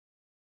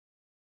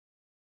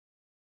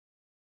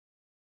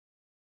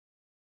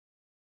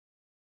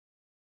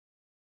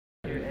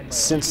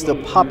Since the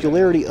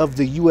popularity of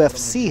the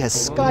UFC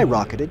has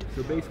skyrocketed,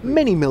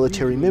 many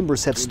military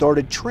members have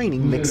started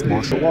training mixed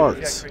martial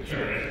arts.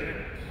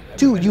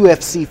 2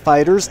 UFC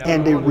fighters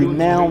and a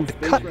renowned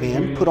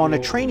cutman put on a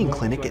training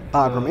clinic at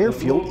Bagram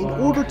Airfield in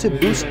order to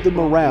boost the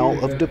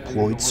morale of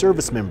deployed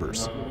service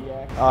members.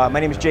 My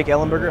name is Jake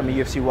Ellenberger. I'm a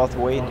UFC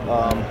welterweight.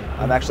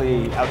 I'm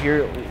actually out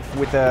here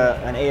with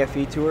an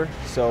AFE tour,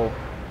 so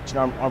it's an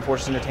Armed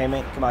Forces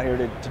Entertainment. Come out here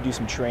to do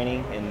some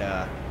training and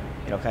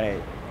kind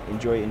of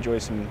enjoy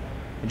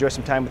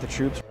some time with the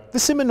troops. The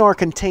seminar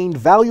contained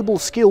valuable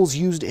skills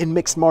used in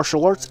mixed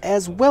martial arts,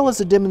 as well as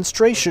a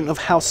demonstration of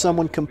how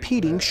someone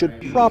competing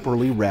should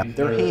properly wrap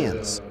their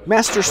hands.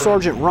 Master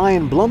Sergeant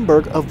Ryan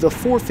Blumberg of the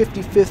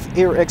 455th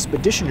Air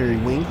Expeditionary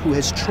Wing, who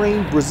has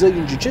trained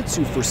Brazilian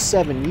Jiu-Jitsu for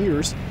 7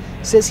 years,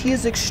 says he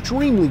is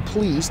extremely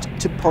pleased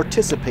to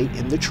participate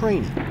in the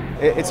training.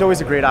 It's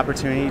always a great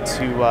opportunity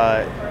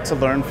to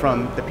learn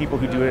from the people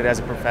who do it as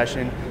a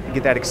profession,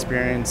 get that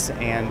experience,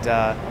 and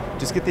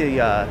just get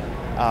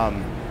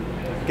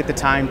the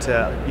time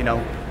to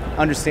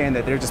understand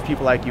that they're just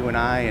people like you and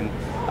I, and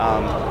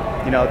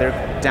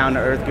they're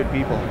down-to-earth good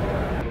people.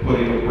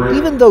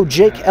 Even though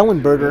Jake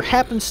Ellenberger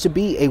happens to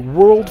be a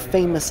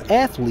world-famous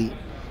athlete,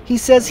 he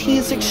says he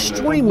is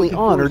extremely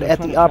honored at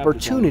the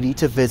opportunity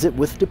to visit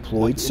with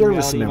deployed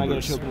service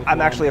members.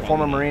 I'm actually a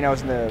former Marine. I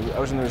was in the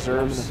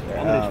reserves,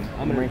 in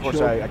the Marine Corps,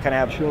 so I kind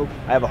of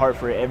have a heart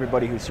for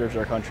everybody who serves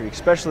our country,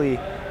 especially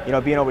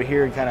being over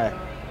here and kind of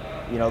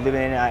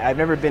living in it. I've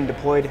never been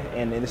deployed,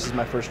 and this is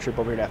my first trip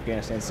over here to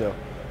Afghanistan, so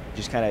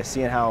just kind of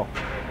seeing how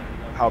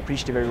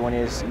appreciative everyone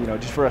is,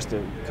 just for us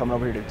to come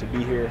over here to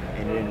be here,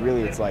 and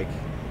really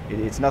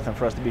it's nothing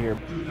for us to be here.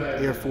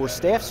 Air Force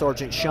Staff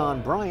Sergeant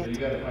Sean Bryant,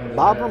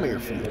 Bagram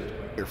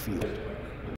Airfield.